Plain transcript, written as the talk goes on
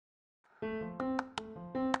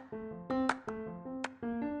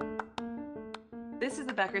This is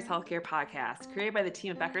the Becker's Healthcare Podcast, created by the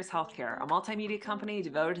team at Becker's Healthcare, a multimedia company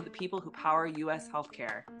devoted to the people who power U.S.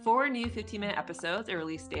 healthcare. 4 new 15-minute episodes are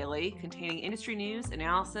released daily, containing industry news,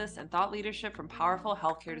 analysis, and thought leadership from powerful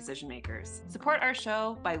healthcare decision makers. Support our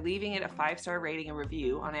show by leaving it a 5-star rating and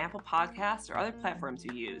review on Apple Podcasts or other platforms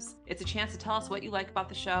you use. It's a chance to tell us what you like about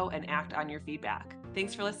the show and act on your feedback.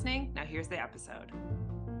 Thanks for listening. Now here's the episode.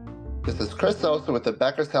 This is Chris Sosa with the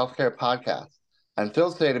Becker's Healthcare Podcast. I'm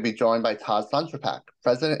thrilled today to be joined by Todd Suntrapak,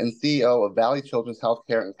 President and CEO of Valley Children's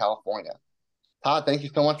Healthcare in California. Todd, thank you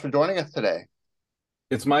so much for joining us today.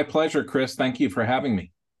 It's my pleasure, Chris. Thank you for having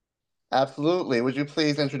me. Absolutely. Would you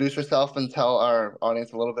please introduce yourself and tell our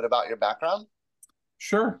audience a little bit about your background?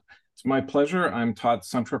 Sure. It's my pleasure. I'm Todd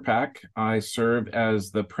Suntrapak. I serve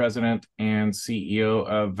as the President and CEO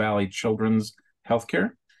of Valley Children's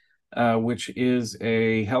Healthcare, which is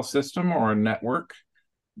a health system or a network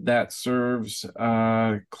that serves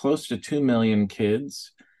close to 2 million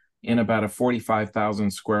kids in about a 45,000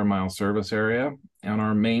 square mile service area. On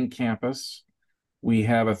our main campus, we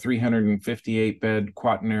have a 358-bed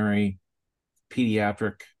quaternary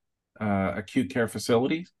pediatric acute care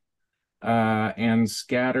facility. And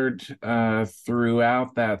scattered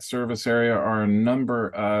throughout that service area are a number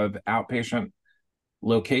of outpatient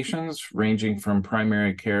locations ranging from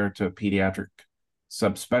primary care to pediatric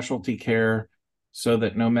subspecialty care, so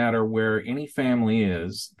that no matter where any family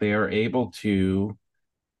is, they are able to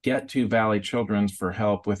get to Valley Children's for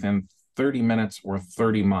help within 30 minutes or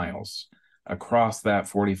 30 miles across that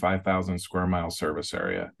 45,000 square mile service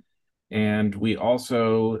area. And we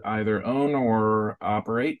also either own or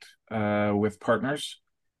operate with partners,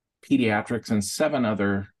 pediatrics, and 7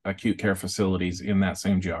 other acute care facilities in that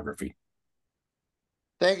same geography.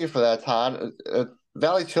 Thank you for that, Todd.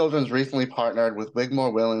 Valley Children's recently partnered with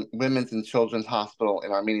Wigmore Women's and Children's Hospital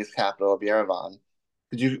in Armenia's capital of Yerevan.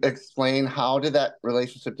 Could you explain how did that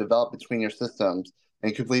relationship develop between your systems?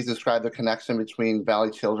 And could you please describe the connection between Valley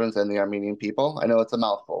Children's and the Armenian people? I know it's a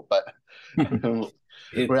mouthful, but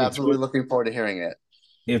we're absolutely looking forward to hearing it.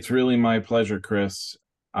 It's really my pleasure, Chris.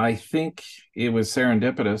 I think it was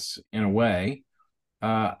serendipitous in a way.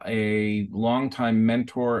 A longtime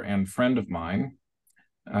mentor and friend of mine,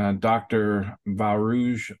 Dr.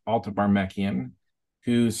 Varouj Altabarmekian,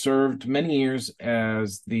 who served many years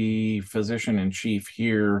as the physician-in-chief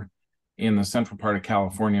here in the central part of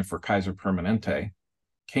California for Kaiser Permanente,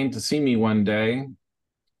 came to see me one day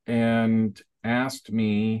and asked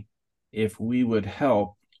me if we would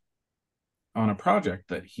help on a project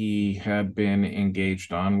that he had been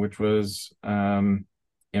engaged on, which was in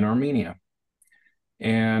Armenia.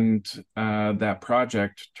 And that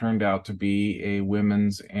project turned out to be a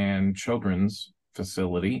women's and children's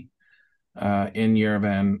facility in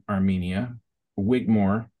Yerevan, Armenia,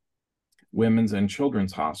 Wigmore Women's and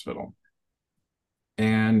Children's Hospital.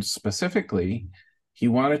 And specifically, he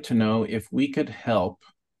wanted to know if we could help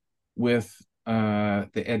with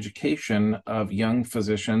the education of young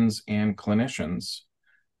physicians and clinicians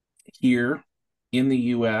here in the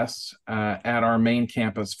U.S. At our main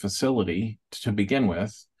campus facility to begin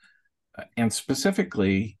with, and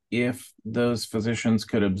specifically if those physicians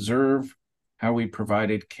could observe how we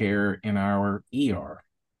provided care in our ER.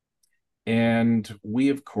 And we,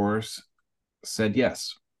 of course, said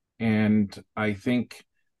yes. And I think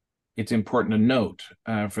it's important to note,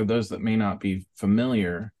 for those that may not be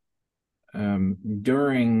familiar,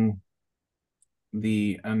 during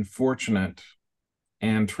the unfortunate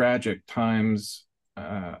and tragic times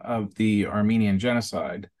of the Armenian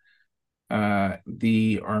genocide,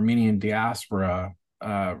 the Armenian diaspora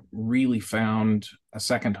really found a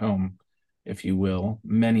second home, if you will.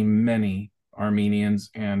 Many Armenians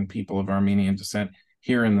and people of Armenian descent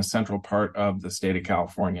here in the central part of the state of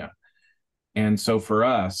California. And so for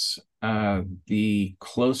us, the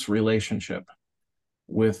close relationship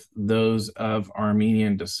with those of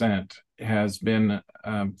Armenian descent has been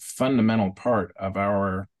a fundamental part of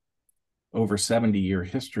our over 70-year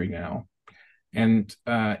history now. And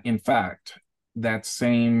in fact, that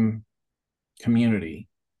same community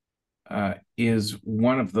is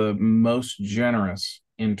one of the most generous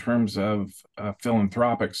in terms of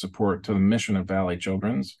philanthropic support to the mission of Valley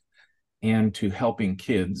Children's and to helping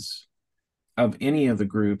kids of any of the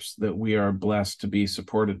groups that we are blessed to be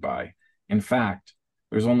supported by. In fact,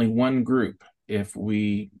 there's only one group, if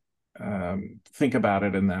we think about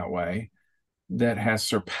it in that way, that has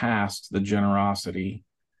surpassed the generosity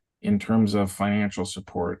in terms of financial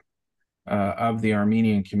support of the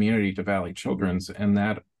Armenian community to Valley Children's, and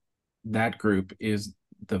that group is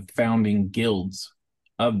the founding guilds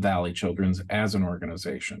of Valley Children's as an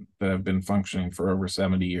organization that have been functioning for over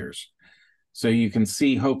 70 years. So you can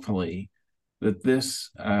see, hopefully, that this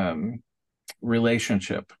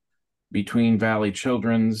relationship between Valley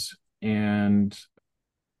Children's and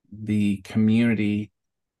the community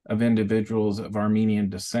of individuals of Armenian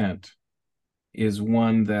descent is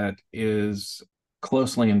one that is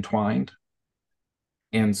closely entwined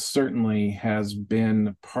and certainly has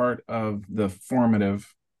been part of the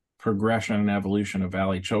formative progression and evolution of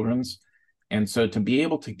Valley Children's. And so to be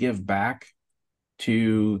able to give back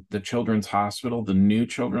to the Children's Hospital, the new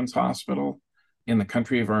Children's Hospital in the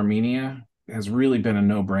country of Armenia, has really been a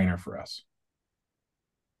no-brainer for us.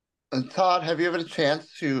 And Todd, have you ever had a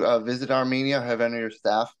chance to visit Armenia? Have any of your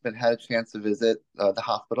staff had a chance to visit the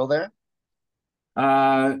hospital there?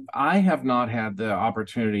 I have not had the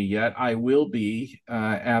opportunity yet. I will be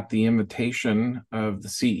at the invitation of the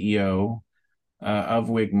CEO of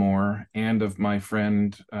Wigmore and of my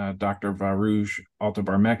friend Dr. Varouj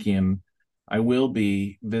Altabarmekian. I will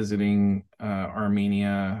be visiting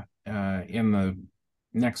Armenia in the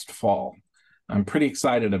next fall. I'm pretty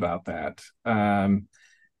excited about that.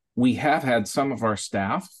 We have had some of our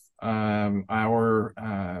staff, the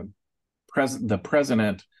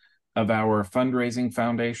president of our fundraising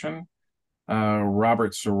foundation,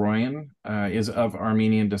 Robert Soroyan, is of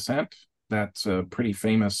Armenian descent. That's a pretty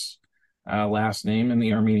famous last name in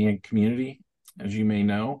the Armenian community, as you may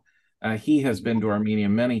know. He has been to Armenia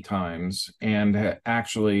many times and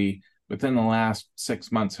actually, within the last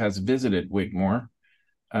 6 months, has visited Wigmore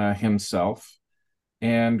himself.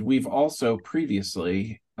 And we've also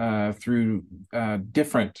previously, through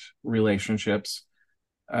different relationships,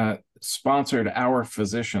 sponsored our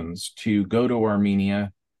physicians to go to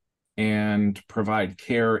Armenia and provide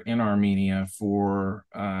care in Armenia for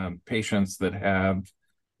patients that have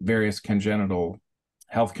various congenital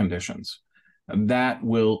health conditions. That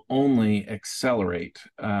will only accelerate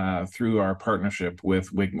through our partnership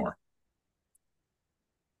with Wigmore.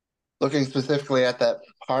 Looking specifically at that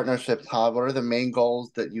partnership, Todd, what are the main goals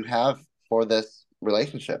that you have for this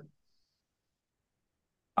relationship?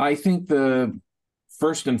 I think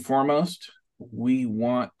first and foremost, we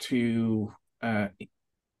want to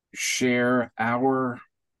share our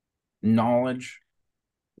knowledge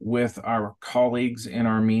with our colleagues in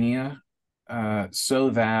Armenia so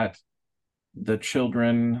that the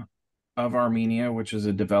children of Armenia, which is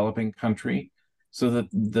a developing country, so that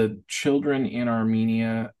the children in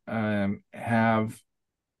Armenia have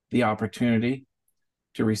the opportunity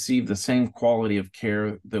to receive the same quality of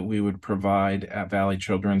care that we would provide at Valley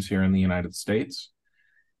Children's here in the United States.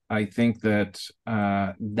 I think that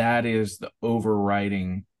that is the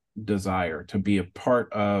overriding desire, to be a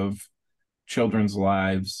part of children's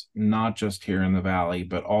lives, not just here in the Valley,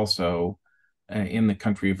 but also in the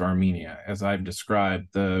country of Armenia. As I've described,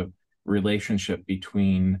 the relationship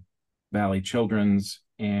between Valley Children's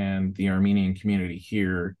and the Armenian community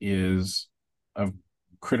here is of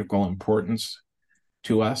critical importance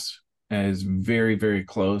to us, is very, very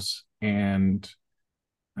close. And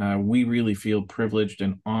we really feel privileged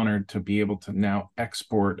and honored to be able to now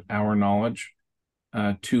export our knowledge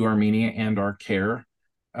to Armenia and our care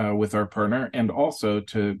with our partner, and also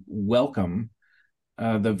to welcome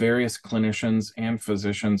the various clinicians and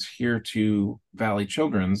physicians here to Valley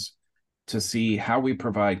Children's to see how we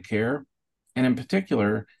provide care, and in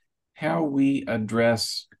particular, how we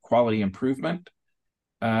address quality improvement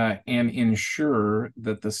and ensure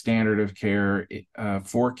that the standard of care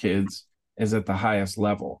for kids is at the highest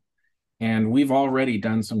level. And we've already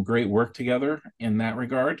done some great work together in that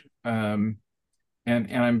regard. And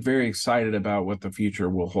I'm very excited about what the future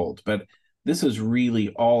will hold. But this is really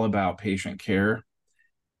all about patient care,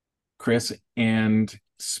 Chris, and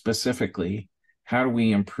specifically, how do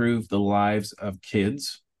we improve the lives of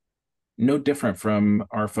kids? No different from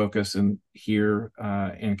our focus here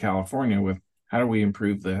in California with how do we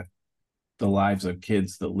improve the lives of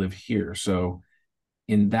kids that live here. So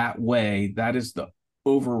in that way, that is the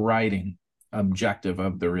overriding objective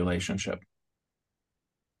of the relationship.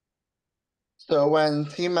 So when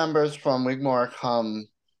team members from Wigmore come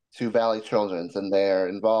to Valley Children's and they're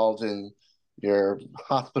involved in your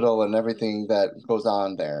hospital and everything that goes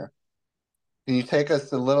on there, can you take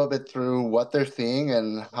us a little bit through what they're seeing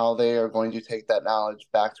and how they are going to take that knowledge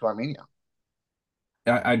back to Armenia?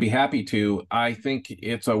 I'd be happy to. I think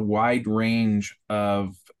it's a wide range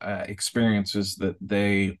of experiences that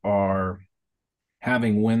they are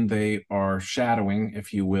having when they are shadowing,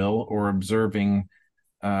 if you will, or observing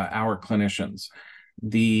our clinicians.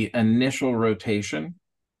 The initial rotation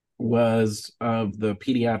was of the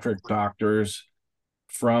pediatric doctors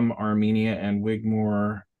from Armenia and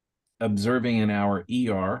Wigmore observing in our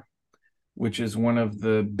ER, which is one of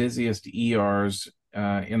the busiest ERs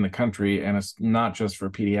in the country, and it's not just for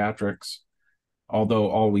pediatrics.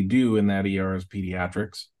 although all we do in that ER is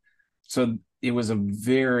pediatrics. So it was a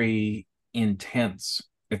very intense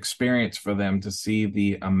experience for them to see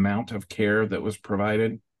the amount of care that was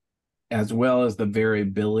provided, as well as the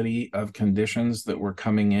variability of conditions that were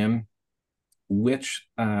coming in, which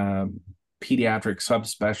pediatric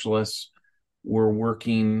subspecialists were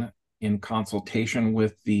working in consultation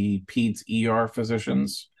with the peds ER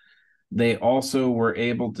physicians. They also were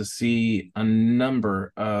able to see a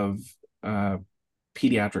number of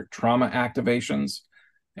pediatric trauma activations,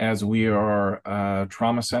 as we are a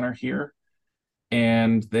trauma center here.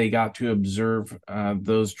 And they got to observe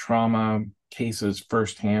those trauma cases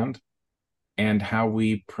firsthand and how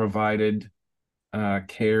we provided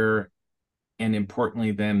care, and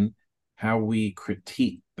importantly then, how we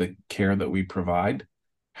critique the care that we provide.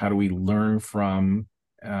 How do we learn from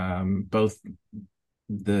both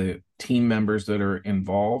the team members that are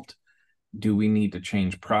involved? Do we need to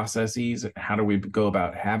change processes? How do we go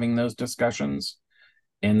about having those discussions?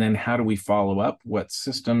 And then how do we follow up? What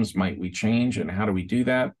systems might we change, and how do we do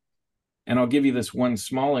that? And I'll give you this one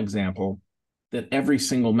small example that every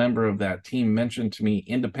single member of that team mentioned to me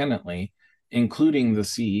independently, including the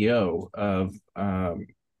CEO of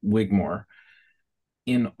Wigmore.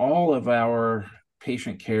 In all of our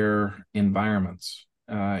patient care environments,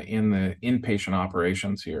 in the inpatient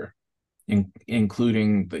operations here,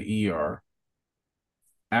 including the ER,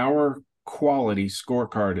 our quality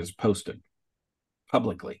scorecard is posted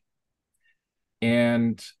publicly.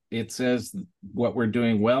 And it says what we're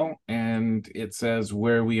doing well, and it says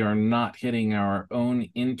where we are not hitting our own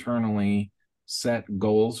internally set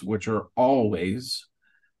goals, which are always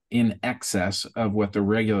in excess of what the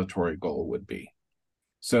regulatory goal would be.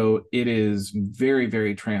 So it is very,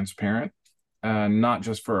 very transparent, not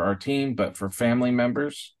just for our team, but for family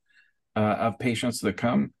members of patients that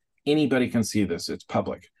come. Anybody can see this. It's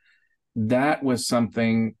public. That was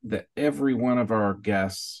something that every one of our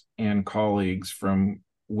guests and colleagues from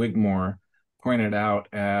Wigmore pointed out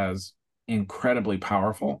as incredibly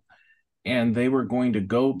powerful. And they were going to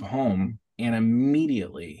go home and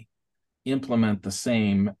immediately implement the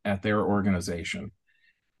same at their organization.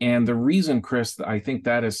 And the reason, Chris, I think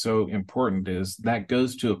that is so important is that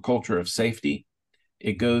goes to a culture of safety.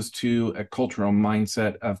 It goes to a cultural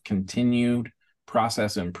mindset of continued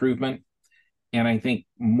process improvement. And I think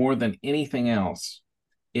more than anything else,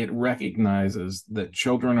 it recognizes that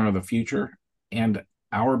children are the future, and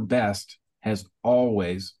our best has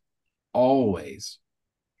always, always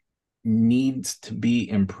needs to be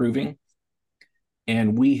improving.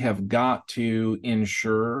 And we have got to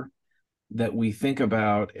ensure that we think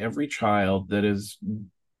about every child that is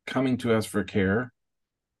coming to us for care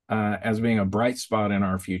as being a bright spot in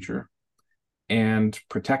our future and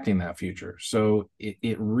protecting that future. So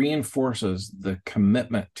it reinforces the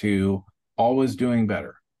commitment to always doing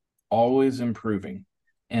better, always improving,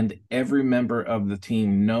 and every member of the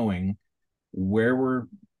team knowing where we're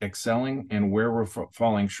excelling and where we're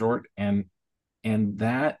falling short. And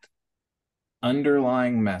that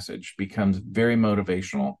underlying message becomes very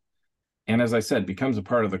motivational. And as I said, becomes a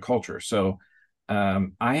part of the culture. So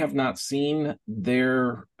I have not seen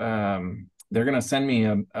they're going to send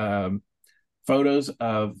me photos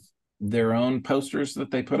of their own posters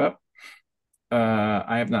that they put up.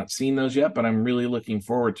 I have not seen those yet, but I'm really looking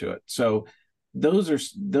forward to it. So those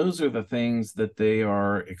are the things that they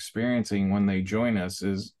are experiencing when they join us,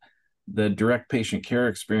 is the direct patient care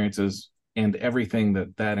experiences and everything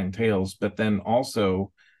that entails. But then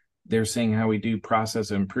also they're seeing how we do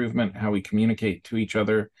process improvement, how we communicate to each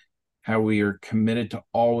other, how we are committed to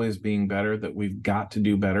always being better, that we've got to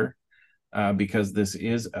do better because this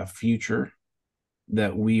is a future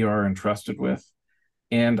that we are entrusted with.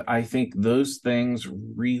 And I think those things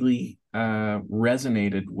really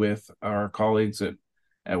resonated with our colleagues at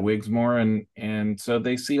Wigmore. And so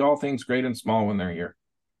they see all things great and small when they're here.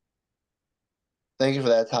 Thank you for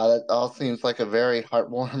that, Todd. It all seems like a very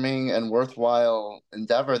heartwarming and worthwhile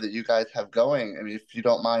endeavor that you guys have going. I mean, if you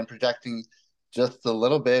don't mind projecting just a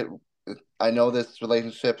little bit, I know this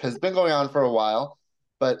relationship has been going on for a while,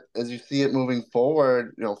 but as you see it moving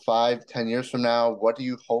forward, 5-10 years from now, what do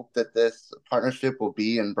you hope that this partnership will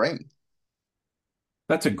be and bring?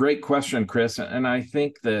 That's a great question, Chris. And I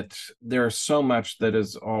think that there's so much that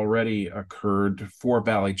has already occurred for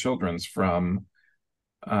Valley Children's from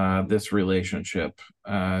this relationship.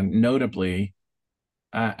 Notably,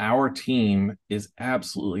 our team is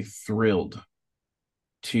absolutely thrilled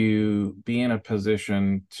to be in a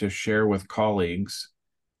position to share with colleagues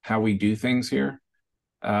how we do things here.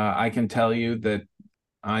 I can tell you that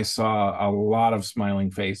I saw a lot of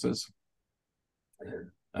smiling faces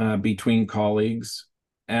between colleagues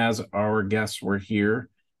as our guests were here,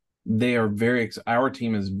 our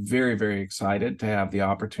team is very, very excited to have the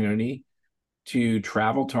opportunity to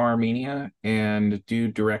travel to Armenia and do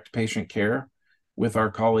direct patient care with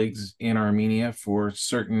our colleagues in Armenia for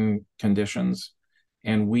certain conditions.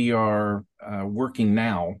 And we are working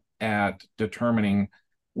now at determining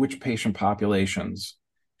which patient populations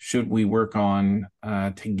should we work on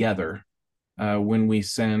together when we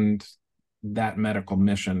send that medical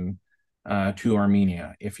mission to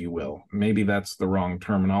Armenia, if you will. Maybe that's the wrong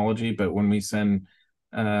terminology, but when we send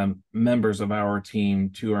members of our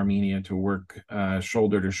team to Armenia to work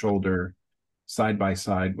shoulder to shoulder, side by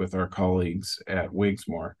side with our colleagues at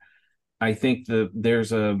Wigmore, I think that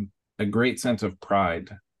there's a great sense of pride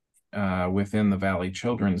within the Valley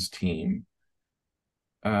Children's team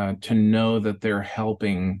to know that they're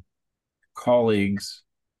helping colleagues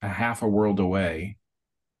a half a world away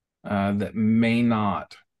that may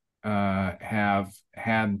not have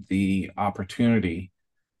had the opportunity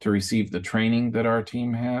to receive the training that our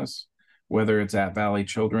team has, whether it's at Valley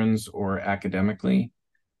Children's or academically.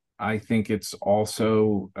 I think it's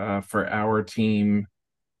also for our team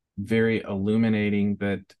very illuminating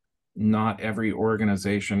that not every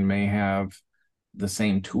organization may have the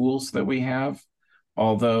same tools that we have.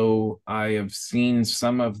 Although I have seen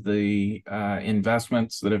some of the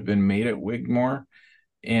investments that have been made at Wigmore,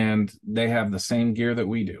 and they have the same gear that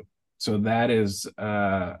we do. So that is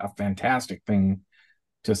a fantastic thing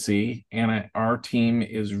to see. And our team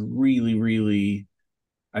is really, really,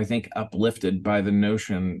 I think, uplifted by the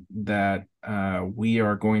notion that we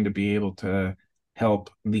are going to be able to help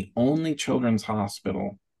the only children's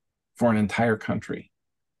hospital for an entire country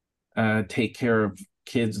take care of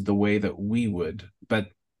kids the way that we would, but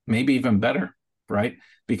maybe even better, right?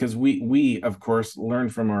 Because we of course learn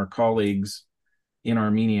from our colleagues in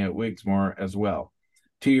Armenia at Wigmore as well.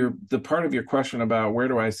 To the part of your question about where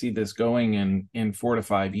do I see this going in 4 to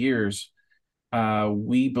 5 years,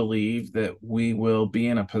 we believe that we will be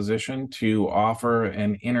in a position to offer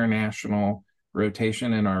an international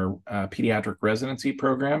rotation in our pediatric residency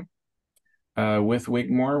program with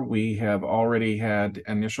Wigmore. We have already had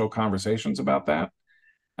initial conversations about that.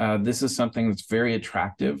 This is something that's very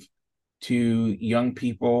attractive to young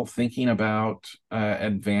people thinking about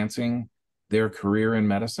advancing their career in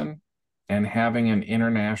medicine, and having an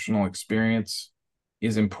international experience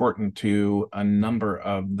is important to a number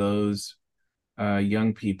of those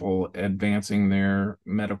young people advancing their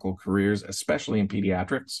medical careers, especially in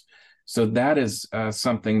pediatrics. So that is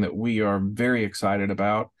something that we are very excited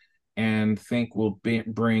about and think will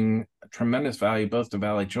bring tremendous value both to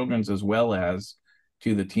Valley Children's as well as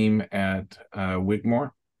to the team at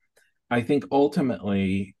Wigmore. I think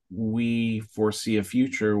ultimately we foresee a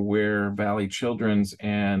future where Valley Children's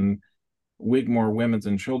and Wigmore Women's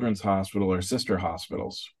and Children's Hospital are sister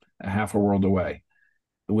hospitals, a half a world away,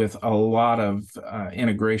 with a lot of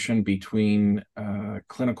integration between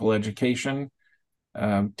clinical education,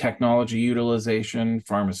 technology utilization,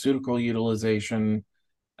 pharmaceutical utilization,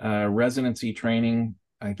 residency training.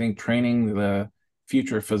 I think training the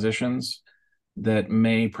future physicians that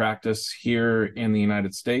may practice here in the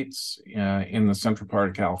United States, in the central part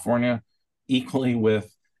of California, equally with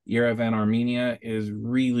Yerevan, Armenia, is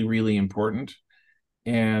really, really important.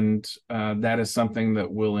 And that is something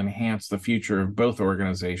that will enhance the future of both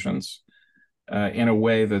organizations in a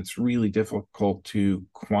way that's really difficult to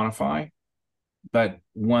quantify, but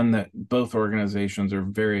one that both organizations are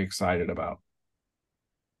very excited about.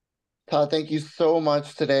 Todd, thank you so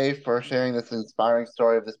much today for sharing this inspiring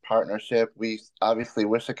story of this partnership. We obviously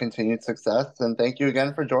wish a continued success, and thank you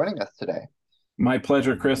again for joining us today. My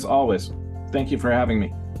pleasure, Chris, always. Thank you for having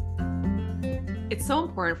me. It's so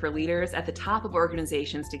important for leaders at the top of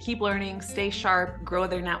organizations to keep learning, stay sharp, grow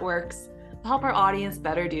their networks. To help our audience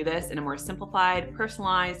better do this in a more simplified,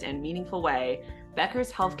 personalized, and meaningful way,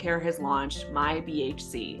 Becker's Healthcare has launched My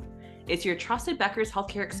BHC. It's your trusted Becker's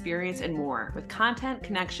Healthcare experience and more, with content,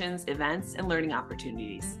 connections, events, and learning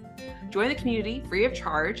opportunities. Join the community free of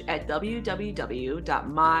charge at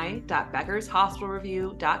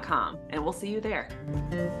www.my.beckershospitalreview.com, and we'll see you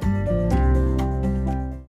there.